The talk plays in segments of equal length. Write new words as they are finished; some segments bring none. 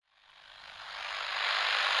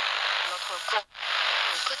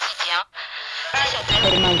quotidien qui s'appelle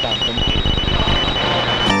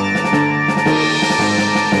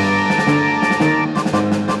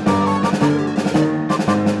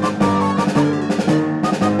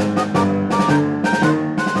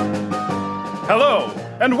Hello,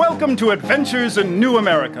 and welcome to Adventures in New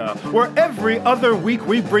America, where every other week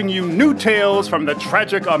we bring you new tales from the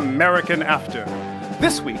tragic American after.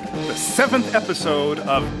 This week, the 7th episode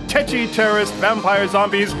of Tetchy Terrorist Vampire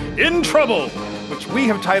Zombies in Trouble, which we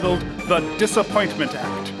have titled The Disappointment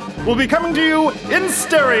Act. We'll be coming to you in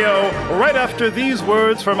stereo right after these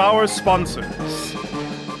words from our sponsors.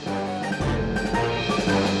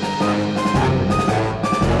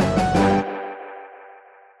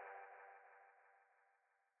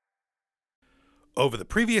 Over the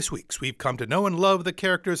previous weeks, we've come to know and love the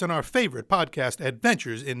characters in our favorite podcast,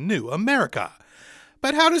 Adventures in New America.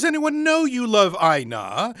 But how does anyone know you love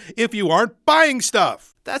Aina if you aren't buying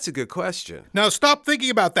stuff? That's a good question. Now stop thinking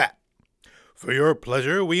about that. For your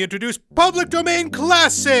pleasure, we introduce Public Domain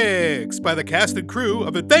Classics by the cast and crew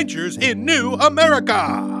of Adventures in New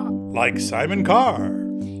America. Like Simon Carr.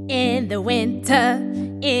 In the winter,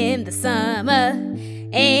 in the summer,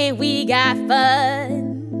 and we got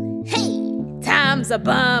fun. Hey! Time's a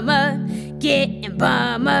bummer, getting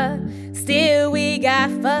bummer, still we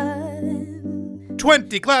got fun.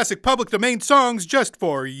 20 classic public domain songs just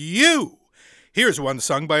for you. Here's one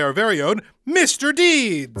sung by our very own Mr.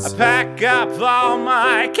 Deeds. I pack up all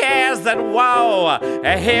my cares that woe,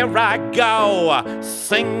 and here I go,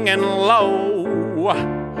 singing low.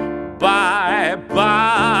 Bye,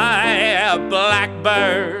 bye,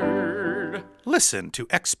 blackbird. Listen to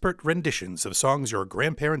expert renditions of songs your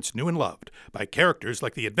grandparents knew and loved by characters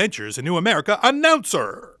like the Adventures in New America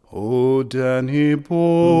announcer. Oh, Danny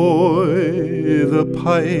boy, the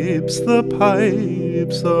pipes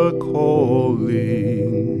are calling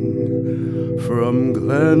from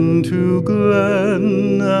glen to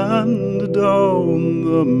glen and down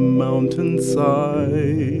the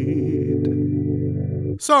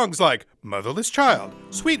mountainside. Songs like Motherless Child,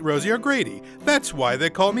 Sweet Rosie O'Grady, That's Why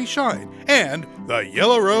They Call Me Shine, and The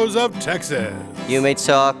Yellow Rose of Texas. You may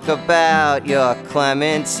talk about your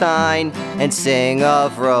Clementine and sing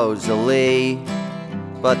of Rosalie,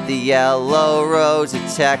 but the Yellow Rose of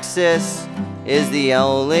Texas is the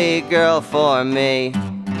only girl for me.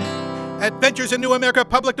 Adventures in New America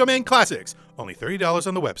Public Domain Classics. Only $30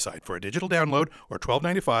 on the website for a digital download or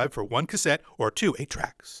 $12.95 for one cassette or 2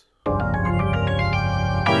 8-tracks.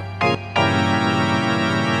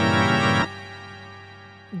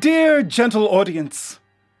 Dear gentle audience,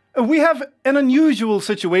 we have an unusual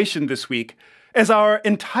situation this week, as our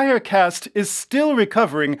entire cast is still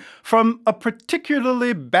recovering from a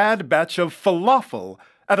particularly bad batch of falafel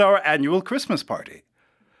at our annual Christmas party.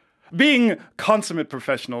 Being consummate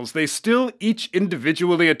professionals, they still each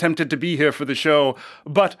individually attempted to be here for the show,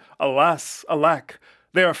 but alas, alack,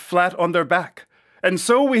 they are flat on their back. And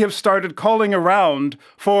so we have started calling around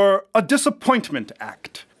for a disappointment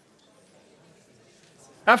act.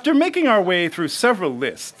 After making our way through several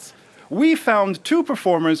lists, we found 2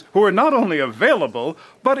 performers who are not only available,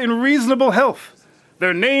 but in reasonable health.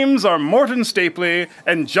 Their names are Morton Stapley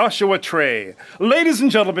and Joshua Trey. Ladies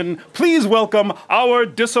and gentlemen, please welcome our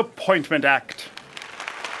Disappointment Act.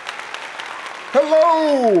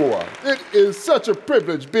 Hello! It is such a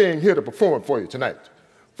privilege being here to perform for you tonight.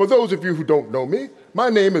 For those of you who don't know me, my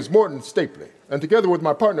name is Morton Stapley, and together with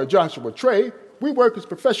my partner Joshua Trey, we work as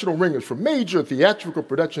professional ringers for major theatrical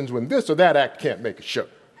productions when this or that act can't make a show.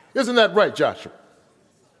 Isn't that right, Joshua?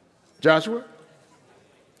 Joshua?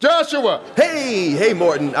 Joshua! Hey,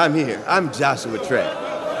 Morton, I'm here. I'm Joshua Trey.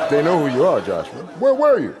 They know who you are, Joshua. Where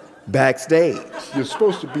were you? Backstage. You're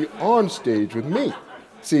supposed to be on stage with me.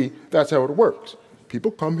 See, that's how it works. People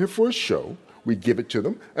come here for a show, we give it to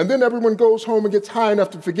them, and then everyone goes home and gets high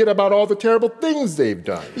enough to forget about all the terrible things they've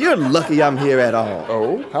done. You're lucky I'm here at all.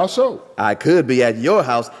 Oh, how so? I could be at your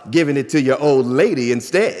house giving it to your old lady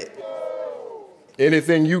instead.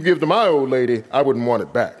 Anything you give to my old lady, I wouldn't want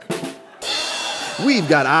it back. We've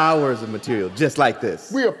got hours of material just like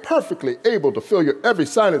this. We are perfectly able to fill your every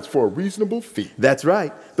silence for a reasonable fee. That's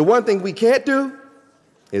right. The one thing we can't do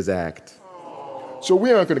is act. So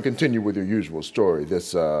we aren't going to continue with your usual story,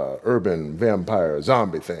 this urban vampire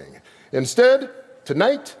zombie thing. Instead,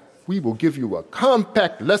 tonight, we will give you a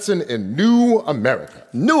compact lesson in New America.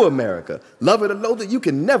 New America. Love it or loathe it, you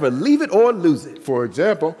can never leave it or lose it. For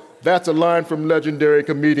example, that's a line from legendary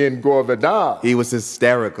comedian Gore Vidal. He was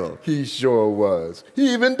hysterical. He sure was.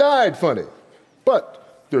 He even died funny.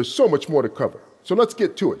 But there's so much more to cover. So let's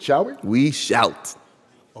get to it, shall we? We shout.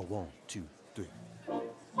 A 1, 2, 3.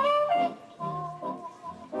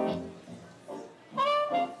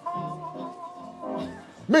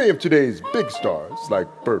 Many of today's big stars, like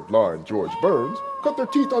Burt Lahr and George Burns, cut their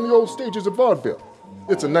teeth on the old stages of vaudeville.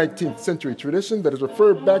 It's a 19th century tradition that is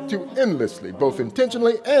referred back to endlessly, both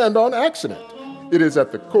intentionally and on accident. It is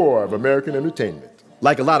at the core of American entertainment.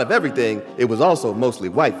 Like a lot of everything, it was also mostly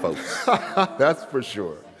white folks. That's for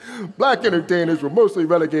sure. Black entertainers were mostly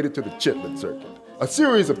relegated to the Chitlin Circuit, a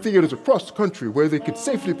series of theaters across the country where they could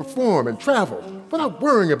safely perform and travel without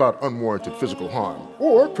worrying about unwarranted physical harm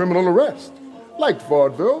or criminal arrest. Like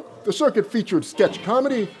vaudeville, the circuit featured sketch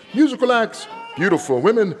comedy, musical acts, beautiful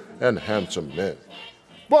women, and handsome men.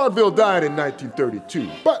 Vaudeville died in 1932,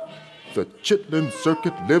 but the Chitlin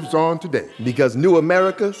Circuit lives on today. Because New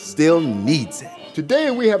America still needs it. Today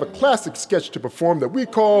we have a classic sketch to perform that we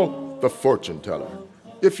call The Fortune Teller.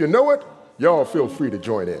 If you know it, y'all feel free to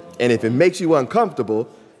join in. And if it makes you uncomfortable,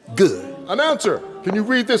 good. Announcer, can you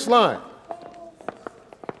read this line?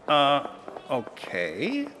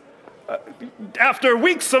 Okay. After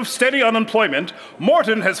weeks of steady unemployment,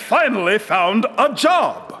 Morton has finally found a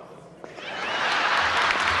job.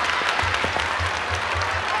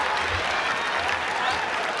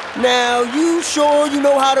 Now, you sure you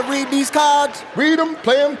know how to read these cards? Read them,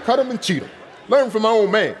 play them, cut them, and cheat them. Learn from my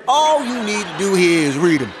old man. All you need to do here is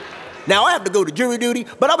read them. Now, I have to go to jury duty,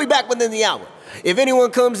 but I'll be back within the hour. If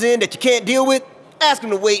anyone comes in that you can't deal with, ask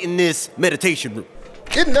them to wait in this meditation room.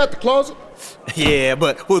 Isn't that the closet? Yeah,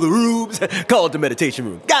 but for the rubes, call it the meditation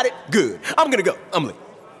room. Got it? Good. I'm gonna go. I'm late.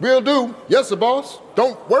 Will do. Yes, sir, boss.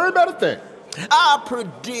 Don't worry about a thing. I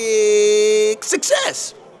predict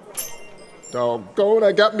success. Doggone,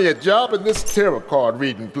 I got me a job in this tarot card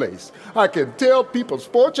reading place. I can tell people's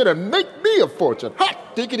fortune and make me a fortune.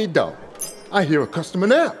 Hot diggity dog. I hear a customer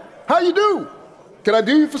now. How you do? Can I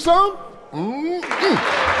do you for some? Sherlock?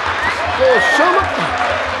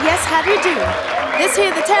 Yes, how do you do? This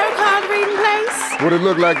here the tarot card reading place? What it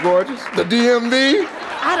look like, gorgeous? The DMV?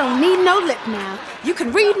 I don't need no lip now. You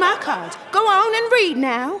can read my cards. Go on and read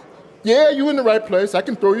now. Yeah, you in the right place. I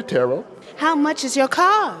can throw you tarot. How much is your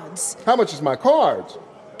cards? How much is my cards?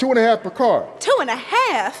 2.5 per card.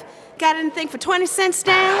 2.5? Got anything for 20 cents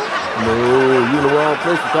down? No, you're in the wrong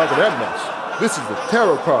place for talking that much. This is the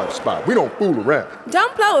tarot card spot. We don't fool around.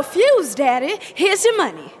 Don't blow a fuse, Daddy. Here's your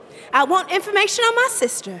money. I want information on my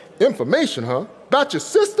sister. Information, huh? About your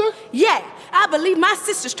sister? Yeah, I believe my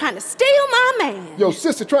sister's trying to steal my man. Your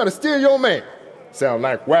sister trying to steal your man? Sound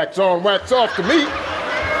like wax on, wax off to me.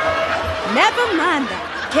 Never mind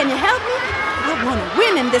that. Can you help me? I want to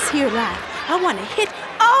win in this here life. I want to hit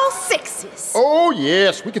all sixes. Oh,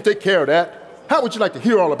 yes, we can take care of that. How would you like to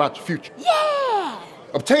hear all about your future? Yeah.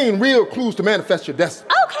 Obtain real clues to manifest your destiny.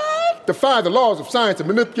 Okay. Defy the laws of science and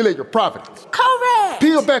manipulate your providence. Correct.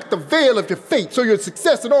 Peel back the veil of your fate so your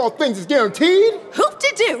success in all things is guaranteed.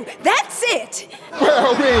 Hoop-de-doo. That's it.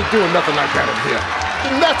 Well, we ain't doing nothing like that in here.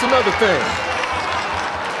 And that's another thing.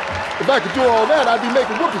 If I could do all that, I'd be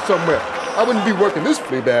making whoopee somewhere. I wouldn't be working this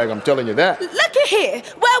flea bag, I'm telling you that. Looky here.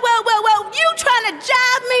 Well, you trying to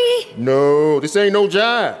jive me? No, this ain't no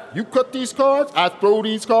jive. You cut these cards, I throw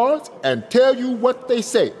these cards, and tell you what they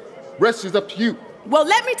say. Rest is up to you. Well,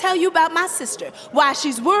 let me tell you about my sister, why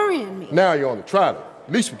she's worrying me. Now you're on the trial.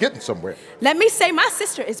 At least we're getting somewhere. Let me say my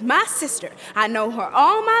sister is my sister. I know her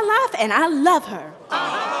all my life, and I love her.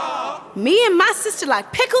 Me and my sister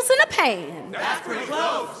like pickles in a pan. That's pretty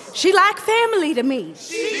close. She like family to me.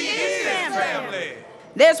 She is family.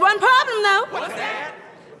 There's one problem, though. What's that?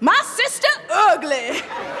 My sister ugly.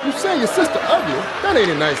 You say your sister ugly? That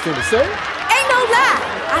ain't a nice thing to say. Ain't no lie.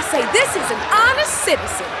 I say this is an honest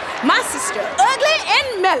citizen. My sister ugly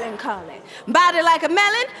and melancholy. Body like a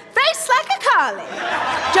melon, face like a collie.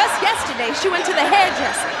 Just yesterday, she went to the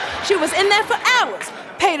hairdresser. She was in there for hours.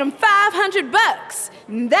 Paid him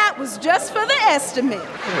 $500. That was just for the estimate.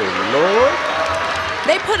 Oh, Lord.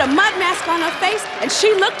 They put a mud mask on her face, and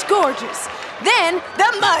she looked gorgeous. Then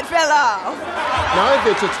the mud fell off. Now, ain't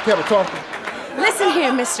that just kettle talking? Listen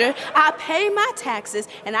here, mister. I pay my taxes,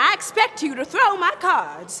 and I expect you to throw my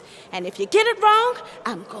cards. And if you get it wrong,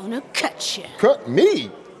 I'm gonna cut you. Cut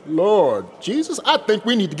me? Lord Jesus, I think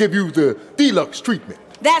we need to give you the deluxe treatment.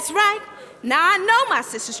 That's right. Now I know my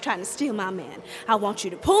sister's trying to steal my man. I want you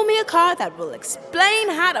to pull me a card that will explain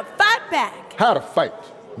how to fight back. How to fight?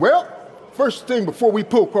 Well, first thing before we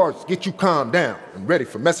pull cards is get you calmed down and ready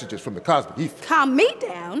for messages from the cosmic ether. Calm me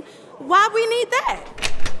down? Why we need that?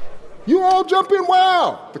 You all jump in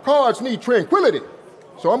wild. The cards need tranquility.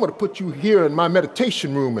 So I'm going to put you here in my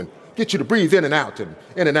meditation room and get you to breathe in and out and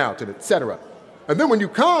etc. And then when you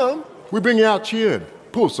calm, we bring you out here and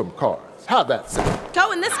pull some cards. How'd that sound?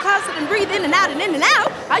 Go in this closet and breathe in and out and in and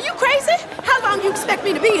out? Are you crazy? How long you expect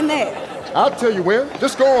me to be in there? I'll tell you when.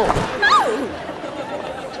 Just go on. No!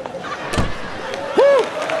 Whew!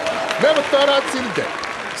 Never thought I'd see the day.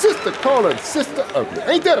 Sister calling sister ugly.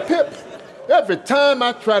 Ain't that a pip? Every time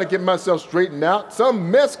I try to get myself straightened out, some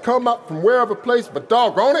mess come up from wherever place, but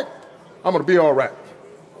doggone it, I'm gonna be all right.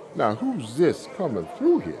 Now, who's this coming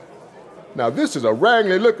through here? Now, this is a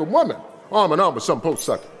raggedy looking woman, arm in arm with some post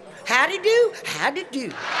sucker. Howdy do, howdy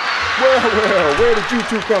do. Well, where did you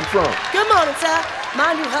two come from? Good morning, sir.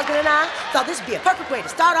 My new husband and I thought this would be a perfect way to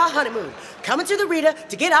start our honeymoon. Coming to the Rita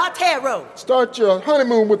to get our tarot. Start your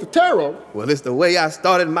honeymoon with the tarot? Well, it's the way I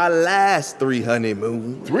started my last 3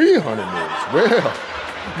 honeymoons. 3 honeymoons? Well,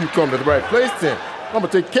 you come to the right place then. I'm gonna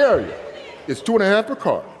take care of you. It's 2.5 per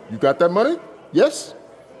card. You got that money? Yes?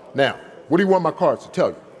 Now, what do you want my cards to tell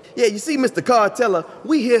you? Yeah, you see, Mr. Carteller,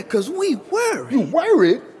 we here because we worried. You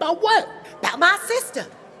worried? About what? About my sister.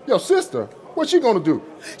 Your sister? What's she gonna do?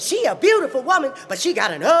 She a beautiful woman, but she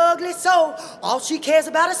got an ugly soul. All she cares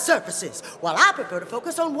about is surfaces, while I prefer to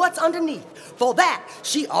focus on what's underneath. For that,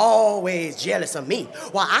 she always jealous of me.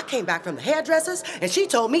 While I came back from the hairdressers, and she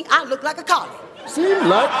told me I look like a collie. Seems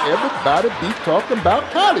like everybody be talking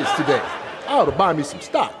about collies today. I ought to buy me some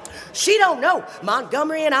stock. She don't know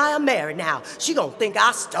Montgomery and I are married now. She gonna think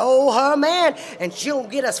I stole her man, and she gonna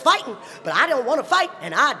get us fighting. But I don't want to fight,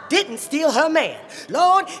 and I didn't steal her man.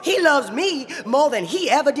 Lord, he loves me more than he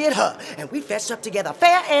ever did her, and we fetched up together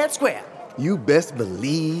fair and square. You best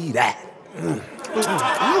believe that. Hey,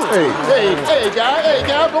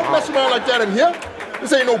 guy, don't mess around like that in here.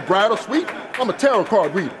 This ain't no bridal suite. I'm a tarot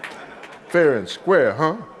card reader. Fair and square,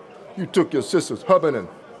 huh? You took your sister's husband and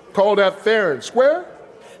called that fair and square?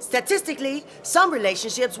 Statistically, some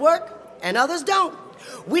relationships work and others don't.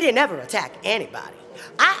 We didn't ever attack anybody.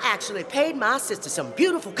 I actually paid my sister some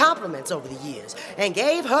beautiful compliments over the years and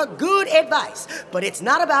gave her good advice. But it's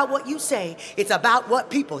not about what you say, it's about what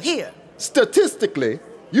people hear. Statistically?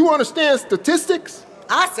 You understand statistics?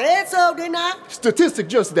 I said so, didn't I? Statistic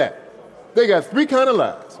just that. They got 3 kind of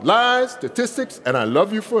lies. Lies, statistics, and I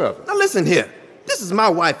love you forever. Now listen here. This is my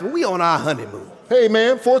wife and we on our honeymoon. Hey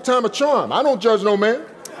man, 4-time a charm. I don't judge no man.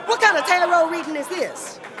 What kind of tarot reading is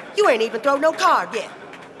this? You ain't even thrown no card yet.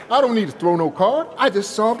 I don't need to throw no card. I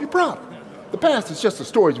just solved your problem. The past is just the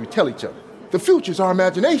stories we tell each other. The future's our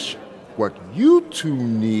imagination. What you two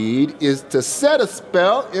need is to set a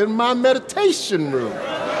spell in my meditation room.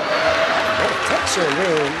 Meditation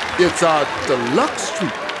room? It's our deluxe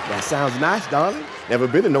suite. That sounds nice, darling. Never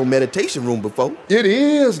been in no meditation room before. It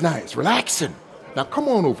is nice, relaxing. Now come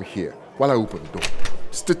on over here while I open the door.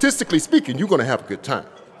 Statistically speaking, you're gonna have a good time.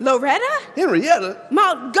 Loretta? Henrietta?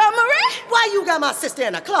 Montgomery? Why you got my sister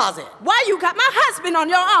in a closet? Why you got my husband on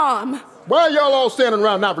your arm? Why are y'all all standing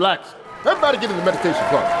around not relaxing? Everybody get in the meditation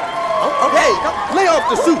closet. Okay, lay off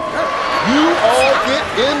the suit. You all get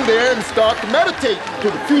in there and start to meditate till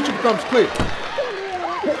the future becomes clear.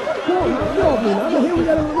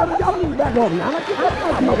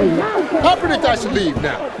 I predict I should leave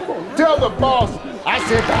now. Tell the boss I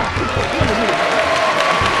said bye.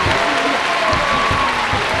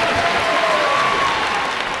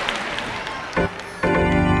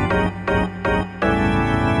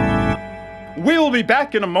 We'll be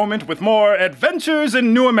back in a moment with more Adventures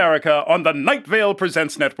in New America on the Night Vale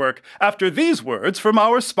Presents Network after these words from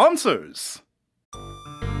our sponsors.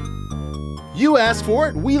 You asked for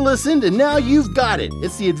it, we listened, and now you've got it.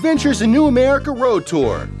 It's the Adventures in New America Road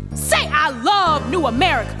Tour. Say I love New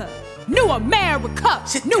America. New America.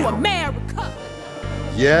 New America.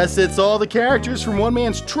 Yes, it's all the characters from one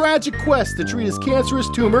man's tragic quest to treat his cancerous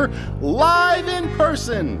tumor live in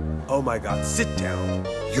person. Oh my God, sit down.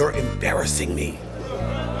 You're embarrassing me.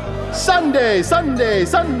 Sunday, Sunday,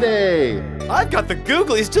 Sunday. I've got the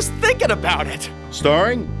googlies just thinking about it.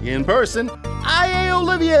 Starring, in person, I.A.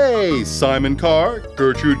 Olivier, Simon Carr,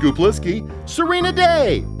 Gertrude Gupliski, Serena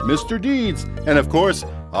Day, Mr. Deeds, and of course,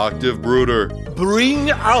 Octave Bruder.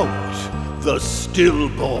 Bring out the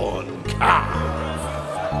stillborn calf.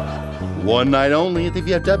 One night only at the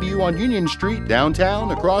VFW on Union Street,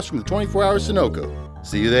 downtown, across from the 24-hour Sunoco.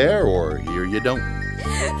 See you there, or here you don't.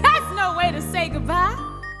 That's no way to say goodbye.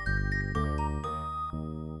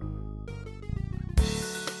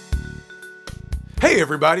 Hey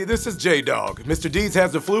everybody, this is J-Dog. Mr. Deeds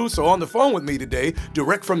has the flu, so on the phone with me today,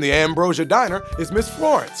 direct from the Ambrosia Diner, is Miss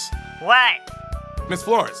Florence. What? Miss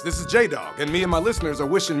Florence, this is J-Dog, and me and my listeners are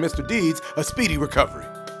wishing Mr. Deeds a speedy recovery.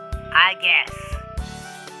 I guess.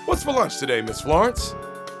 What's for lunch today, Miss Florence?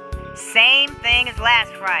 Same thing as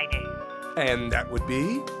last Friday. And that would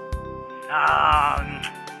be?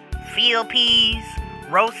 Field peas,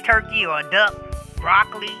 roast turkey or duck,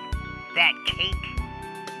 broccoli, that cake.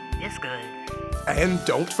 It's good. And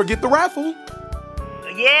don't forget the raffle.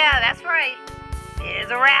 Yeah, that's right. There's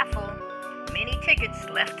a raffle. Many tickets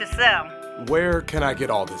left to sell. Where can I get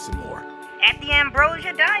all this and more? At the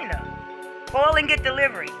Ambrosia Diner. Call and get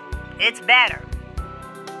delivery. It's better.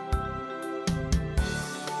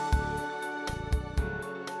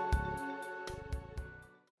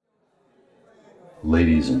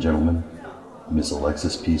 Ladies and gentlemen, Miss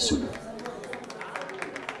Alexis P. Suter.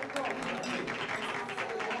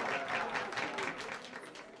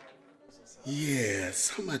 Yeah,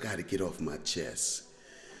 something I gotta get off my chest.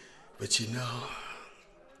 But you know,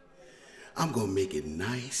 I'm gonna make it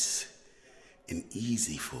nice and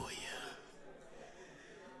easy for you.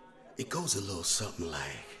 It goes a little something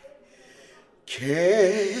like,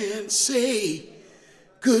 can't say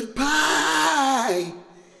goodbye.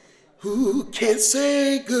 Who can't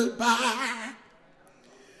say goodbye?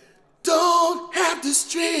 Don't have the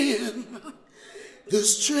strength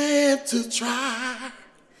to try.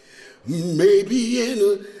 Maybe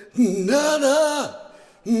in another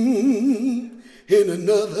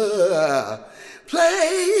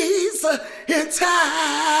place and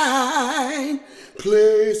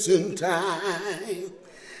time.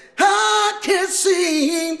 I can't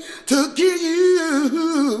seem to get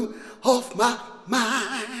you off my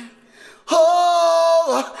mind.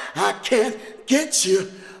 Oh, I can't get you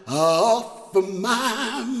off of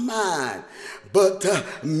my mind. But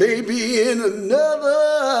maybe in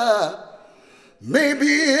another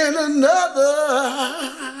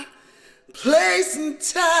place and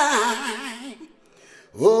time.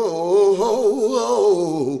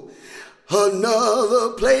 Oh,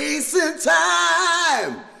 another place and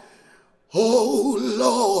time. Oh,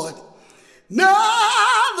 Lord,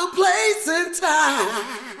 another place and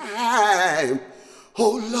time.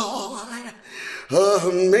 Oh, Lord,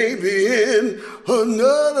 maybe in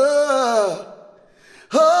another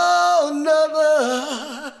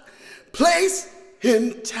place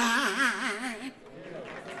in time.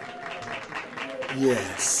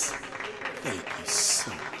 Yes, thank you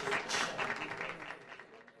so much.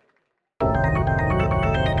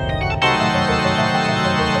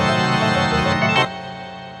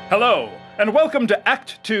 Hello, and welcome to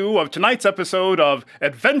Act 2 of tonight's episode of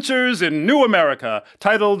Adventures in New America,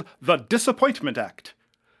 titled The Disappointment Act.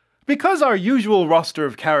 Because our usual roster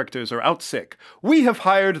of characters are out sick, we have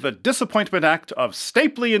hired the Disappointment Act of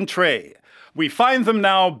Stapley and Trey. We find them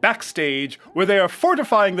now backstage, where they are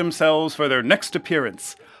fortifying themselves for their next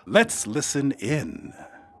appearance. Let's listen in.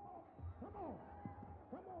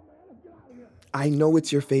 I know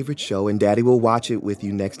it's your favorite show, and Daddy will watch it with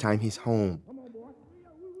you next time he's home.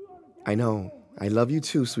 I know. I love you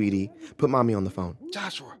too, sweetie. Put Mommy on the phone.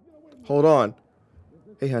 Joshua. Hold on.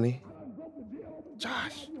 Hey, honey.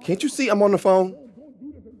 Josh. Can't you see I'm on the phone?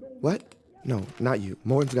 What? No, not you.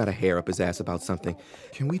 Morton's got a hair up his ass about something.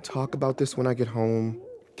 Can we talk about this when I get home?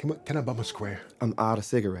 Can I bum a square? I'm out of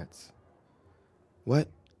cigarettes. What?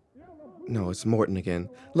 No, it's Morton again.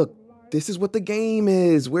 Look, this is what the game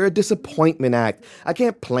is. We're a disappointment act. I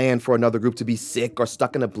can't plan for another group to be sick or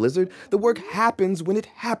stuck in a blizzard. The work happens when it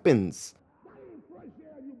happens.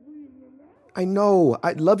 I know.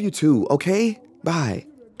 I love you too, okay? Bye.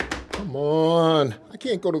 Come on. I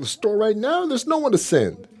can't go to the store right now. There's no one to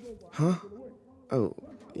send. Huh? Oh,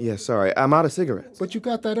 yeah, sorry. I'm out of cigarettes. But you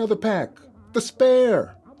got that other pack. The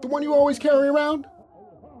spare. The one you always carry around.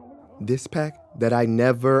 This pack that I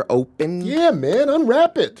never opened? Yeah, man.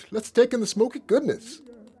 Unwrap it. Let's take in the smoky goodness.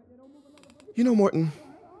 You know, Morton,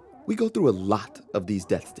 we go through a lot of these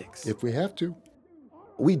death sticks. If we have to.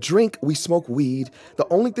 We drink, we smoke weed. The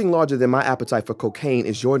only thing larger than my appetite for cocaine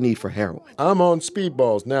is your need for heroin. I'm on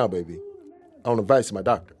speedballs now, baby. On advice of my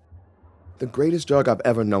doctor. The greatest drug I've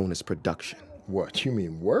ever known is production. What, you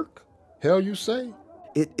mean work? Hell you say?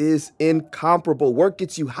 It is incomparable. Work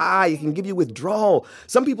gets you high. It can give you withdrawal.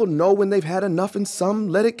 Some people know when they've had enough and some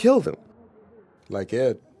let it kill them. Like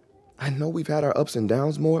Ed. I know we've had our ups and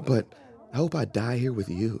downs more, but I hope I die here with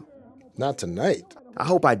you. Not tonight. I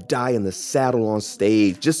hope I die in the saddle on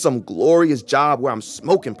stage. Just some glorious job where I'm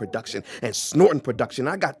smoking production and snorting production.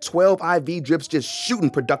 I got 12 IV drips just shooting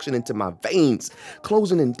production into my veins.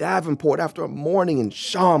 Closing in Davenport after a morning in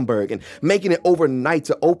Schaumburg and making it overnight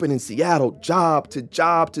to open in Seattle. Job to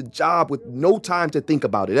job to job with no time to think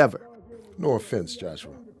about it ever. No offense,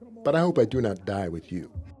 Joshua, but I hope I do not die with you.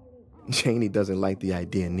 Janie doesn't like the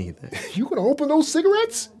idea neither. You gonna open those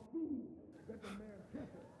cigarettes?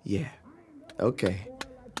 Yeah. Okay,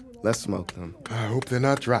 let's smoke them. I hope they're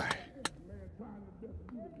not dry.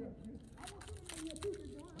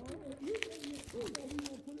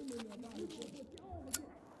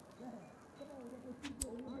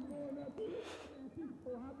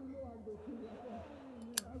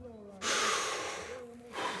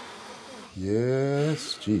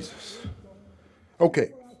 Yes, Jesus.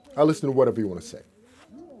 Okay, I'll listen to whatever you want to say.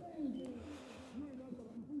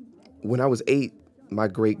 When I was 8, my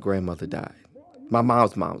great-grandmother died. My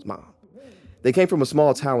mom's mom. They came from a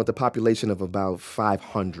small town with a population of about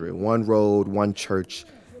 500. One road, one church,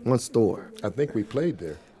 one store. I think we played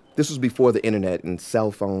there. This was before the internet and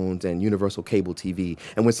cell phones and universal cable TV.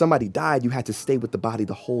 And when somebody died, you had to stay with the body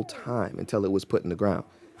the whole time until it was put in the ground.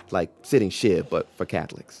 Like sitting shiv, but for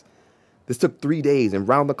Catholics. This took 3 days, and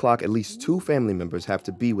round the clock, at least 2 family members have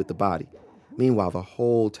to be with the body. Meanwhile, the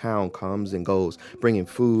whole town comes and goes, bringing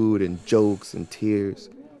food and jokes and tears.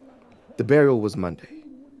 The burial was Monday.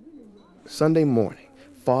 Sunday morning,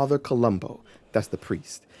 Father Colombo, that's the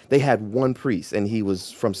priest. They had one priest, and he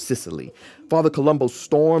was from Sicily. Father Colombo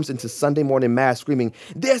storms into Sunday morning mass screaming,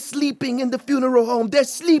 "They're sleeping in the funeral home! They're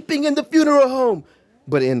sleeping in the funeral home!"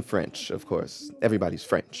 But in French, of course. Everybody's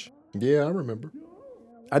French. Yeah, I remember.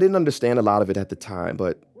 I didn't understand a lot of it at the time,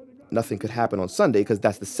 but nothing could happen on Sunday because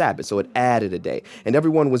that's the Sabbath, so it added a day. And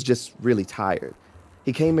everyone was just really tired.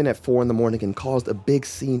 He came in at 4 a.m. and caused a big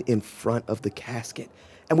scene in front of the casket.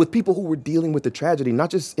 And with people who were dealing with the tragedy, not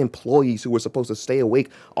just employees who were supposed to stay awake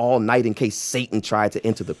all night in case Satan tried to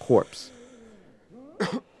enter the corpse.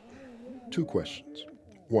 2 questions.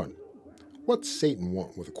 1, what's Satan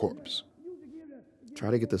want with a corpse? Try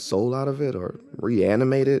to get the soul out of it or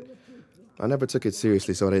reanimate it? I never took it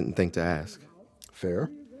seriously, so I didn't think to ask. Fair.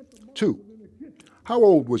 2, how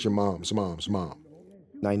old was your mom's mom?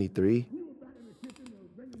 93.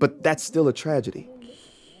 But that's still a tragedy.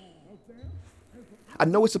 I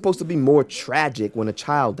know it's supposed to be more tragic when a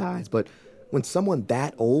child dies, but when someone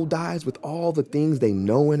that old dies with all the things they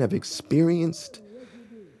know and have experienced,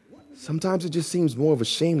 sometimes it just seems more of a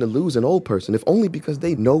shame to lose an old person, if only because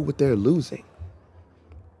they know what they're losing.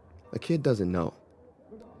 A kid doesn't know.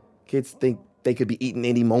 Kids think they could be eaten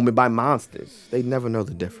any moment by monsters. They never know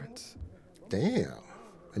the difference. Damn.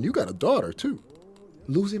 And you got a daughter, too.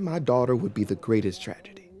 Losing my daughter would be the greatest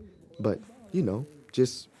tragedy. But,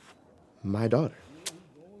 just my daughter.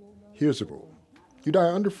 Here's the rule. You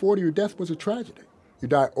die under 40, your death was a tragedy. You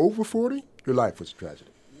die over 40, your life was a tragedy.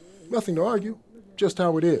 Nothing to argue, just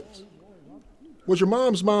how it is. Was your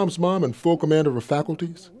mom's mom in full command of her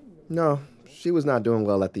faculties? No, she was not doing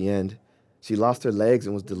well at the end. She lost her legs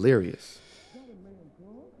and was delirious.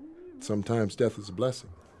 Sometimes death is a blessing.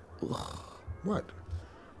 Ugh. What?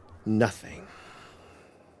 Nothing.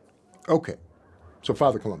 Okay, so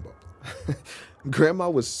Father Colombo. Grandma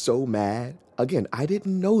was so mad. Again, I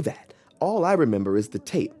didn't know that. All I remember is the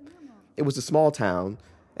tape. It was a small town,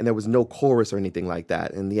 and there was no chorus or anything like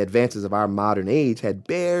that, and the advances of our modern age had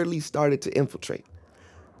barely started to infiltrate.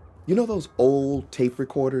 You know those old tape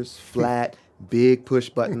recorders? Flat, big push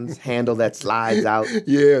buttons, handle that slides out?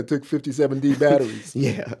 Yeah, it took 57D batteries.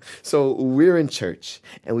 Yeah. So we're in church,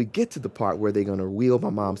 and we get to the part where they're going to wheel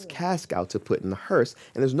my mom's casket out to put in the hearse,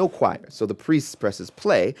 and there's no choir. So the priest presses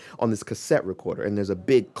play on this cassette recorder, and there's a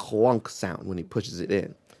big clunk sound when he pushes it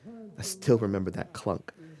in. I still remember that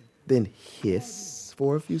clunk. Then hiss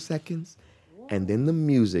for a few seconds, and then the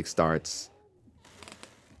music starts.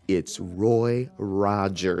 It's Roy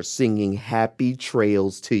Rogers singing Happy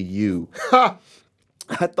Trails to You. Ha!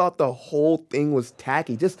 I thought the whole thing was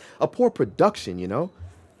tacky, just a poor production,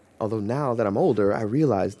 Although now that I'm older, I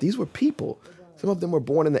realize these were people. Some of them were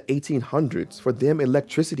born in the 1800s. For them,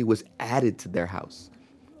 electricity was added to their house.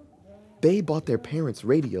 They bought their parents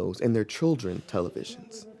radios and their children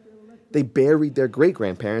televisions. They buried their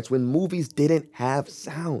great-grandparents when movies didn't have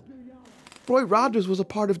sound. Roy Rogers was a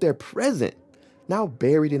part of their present, now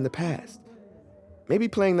buried in the past. Maybe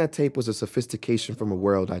playing that tape was a sophistication from a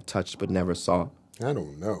world I touched but never saw. I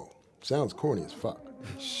don't know. Sounds corny as fuck.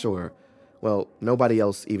 Sure. Well, nobody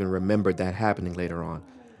else even remembered that happening later on.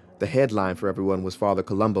 The headline for everyone was Father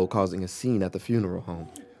Colombo causing a scene at the funeral home.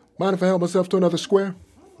 Mind if I help myself to another square?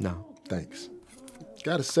 No. Thanks.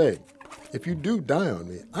 Gotta say, if you do die on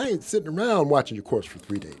me, I ain't sitting around watching your corpse for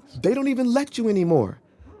 3 days. They don't even let you anymore.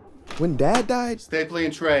 When Dad died...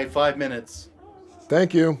 Stapling tray, 5 minutes.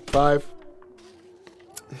 Thank you. 5.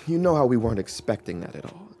 You know how we weren't expecting that at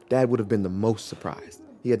all. Dad would have been the most surprised.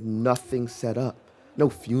 He had nothing set up. No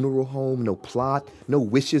funeral home, no plot, no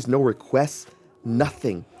wishes, no requests,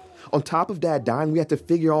 nothing. On top of Dad dying, we had to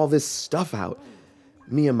figure all this stuff out.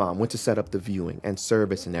 Me and Mom went to set up the viewing and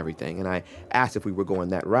service and everything, and I asked if we were going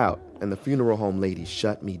that route, and the funeral home lady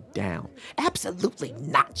shut me down. Absolutely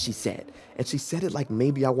not, she said. And she said it like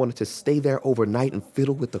maybe I wanted to stay there overnight and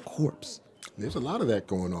fiddle with the corpse. There's a lot of that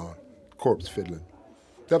going on, corpse fiddling.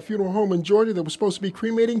 That funeral home in Georgia that was supposed to be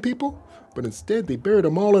cremating people, but instead they buried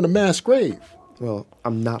them all in a mass grave. Well,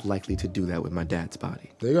 I'm not likely to do that with my dad's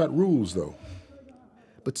body. They got rules, though.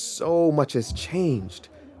 But so much has changed.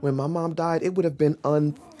 When my mom died, it would have been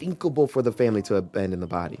unthinkable for the family to abandon the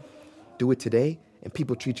body. Do it today, and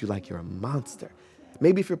people treat you like you're a monster.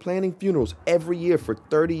 Maybe if you're planning funerals every year for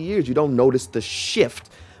 30 years, you don't notice the shift.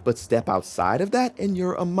 But step outside of that, and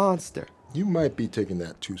you're a monster. You might be taking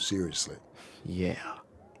that too seriously. Yeah.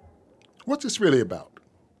 What's this really about?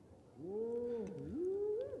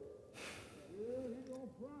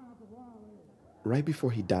 Right before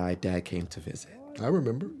he died, Dad came to visit. I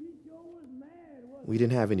remember. We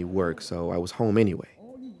didn't have any work, so I was home anyway.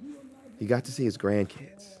 He got to see his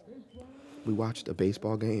grandkids. We watched a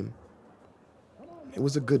baseball game. It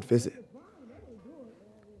was a good visit.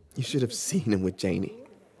 You should have seen him with Janie.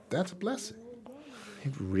 That's a blessing.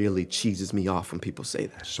 It really cheeses me off when people say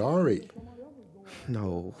that. Sorry.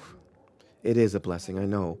 No, it is a blessing, I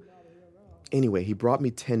know. Anyway, he brought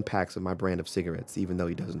me 10 packs of my brand of cigarettes, even though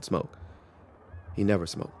he doesn't smoke. He never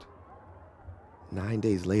smoked. 9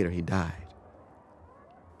 days later, he died.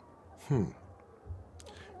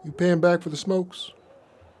 You paying back for the smokes?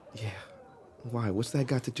 Yeah. Why? What's that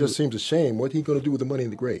got to do? Just seems a shame. What he gonna do with the money in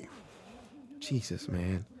the grave? Jesus,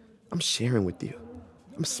 man. I'm sharing with you.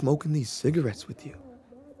 I'm smoking these cigarettes with you.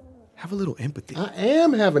 Have a little empathy. I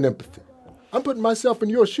am having empathy. I'm putting myself in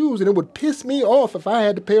your shoes, and it would piss me off if I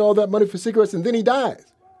had to pay all that money for cigarettes and then he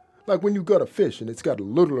dies. Like when you gut a fish and it's got a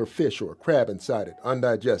littler fish or a crab inside it,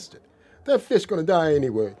 undigested. That fish gonna die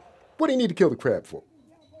anyway. What do you need to kill the crab for?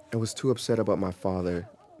 I was too upset about my father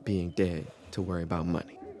being dead to worry about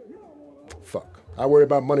money. Fuck. I worry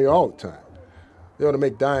about money all the time. They ought to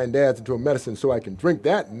make dying dads into a medicine so I can drink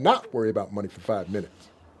that and not worry about money for 5 minutes.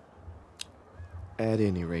 At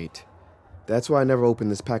any rate, that's why I never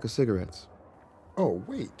opened this pack of cigarettes. Oh,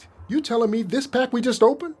 wait. You telling me this pack we just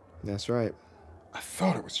opened? That's right. I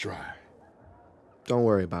thought it was dry. Don't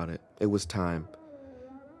worry about it. It was time.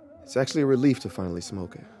 It's actually a relief to finally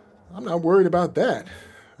smoke it. I'm not worried about that.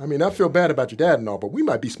 I mean, I feel bad about your dad and all, but we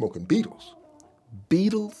might be smoking beetles.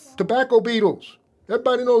 Beetles? Tobacco beetles.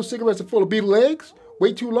 Everybody knows cigarettes are full of beetle eggs.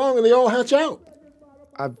 Wait too long and they all hatch out.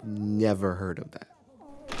 I've never heard of that.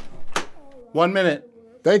 1 minute.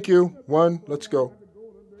 Thank you. 1, let's go.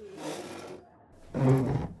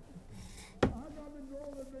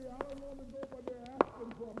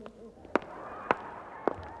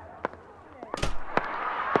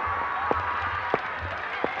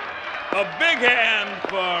 A big hand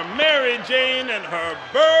for Mary Jane and her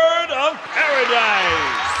bird of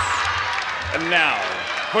paradise. And now,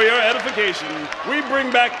 for your edification, we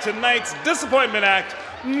bring back tonight's disappointment act,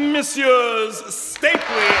 Messieurs Stapley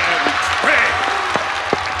and Trey.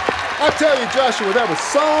 I tell you, Joshua, that was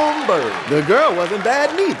some bird. The girl wasn't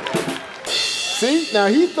bad neither. See, now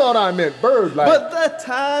he thought I meant bird like. But the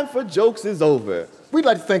time for jokes is over. We'd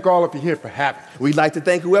like to thank all of you here for having. We'd like to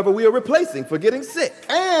thank whoever we are replacing for getting sick.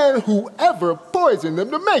 And whoever poisoned them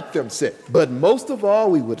to make them sick. But most of all,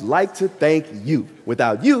 we would like to thank you.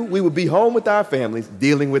 Without you, we would be home with our families,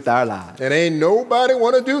 dealing with our lives. And ain't nobody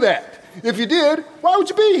want to do that. If you did, why would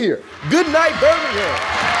you be here? Good night, Birmingham.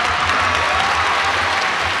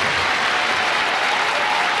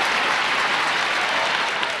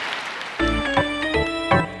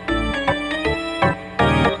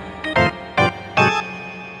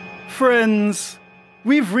 Friends,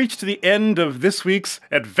 we've reached the end of this week's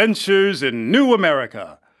Adventures in New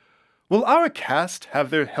America. Will our cast have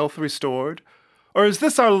their health restored? Or is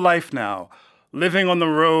this our life now, living on the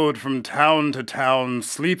road from town to town,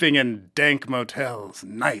 sleeping in dank motels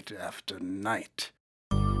night after night?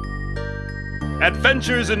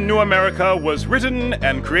 Adventures in New America was written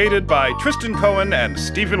and created by Tristan Cohen and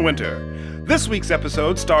Stephen Winter. This week's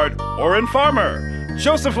episode starred Orrin Farmer,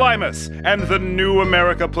 Joseph Limas, and the New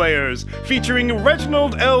America Players, featuring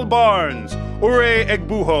Reginald L. Barnes, Ure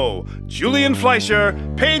Egbuho, Julian Fleischer,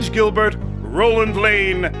 Paige Gilbert, Roland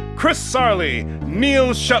Lane, Chris Sarley,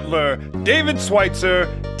 Neil Shuttler, David Schweitzer,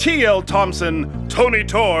 T.L. Thompson, Tony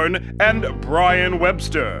Torn, and Brian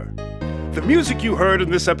Webster. The music you heard in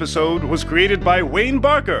this episode was created by Wayne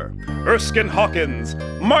Barker, Erskine Hawkins,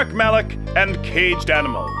 Mark Malik, and Caged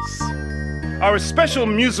Animals. Our special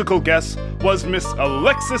musical guest was Miss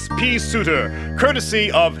Alexis P. Suter,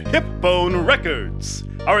 courtesy of Hipbone Records.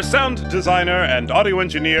 Our sound designer and audio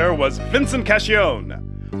engineer was Vincent Cascione.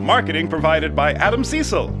 Marketing provided by Adam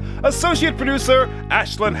Cecil. Associate producer,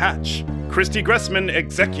 Ashlyn Hatch. Christy Gressman,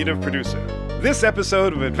 executive producer. This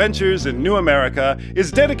episode of Adventures in New America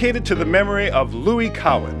is dedicated to the memory of Louis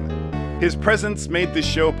Cowan. His presence made this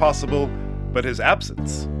show possible, but his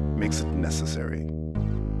absence makes it necessary.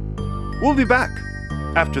 We'll be back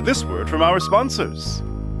after this word from our sponsors.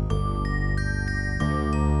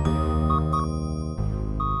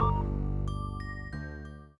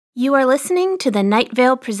 You are listening to the Night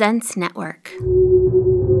Vale Presents Network.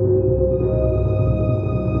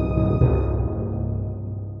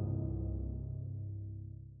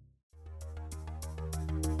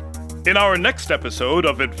 In our next episode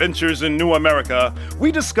of Adventures in New America,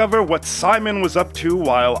 we discover what Simon was up to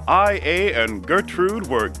while IA and Gertrude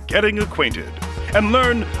were getting acquainted, and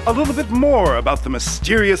learn a little bit more about the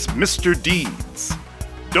mysterious Mr. Deeds.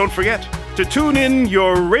 Don't forget to tune in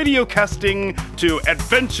your radio casting to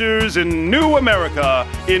Adventures in New America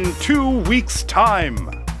in 2 weeks' time.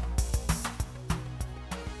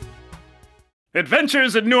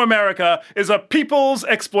 Adventures in New America is a People's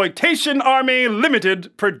Exploitation Army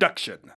Limited production.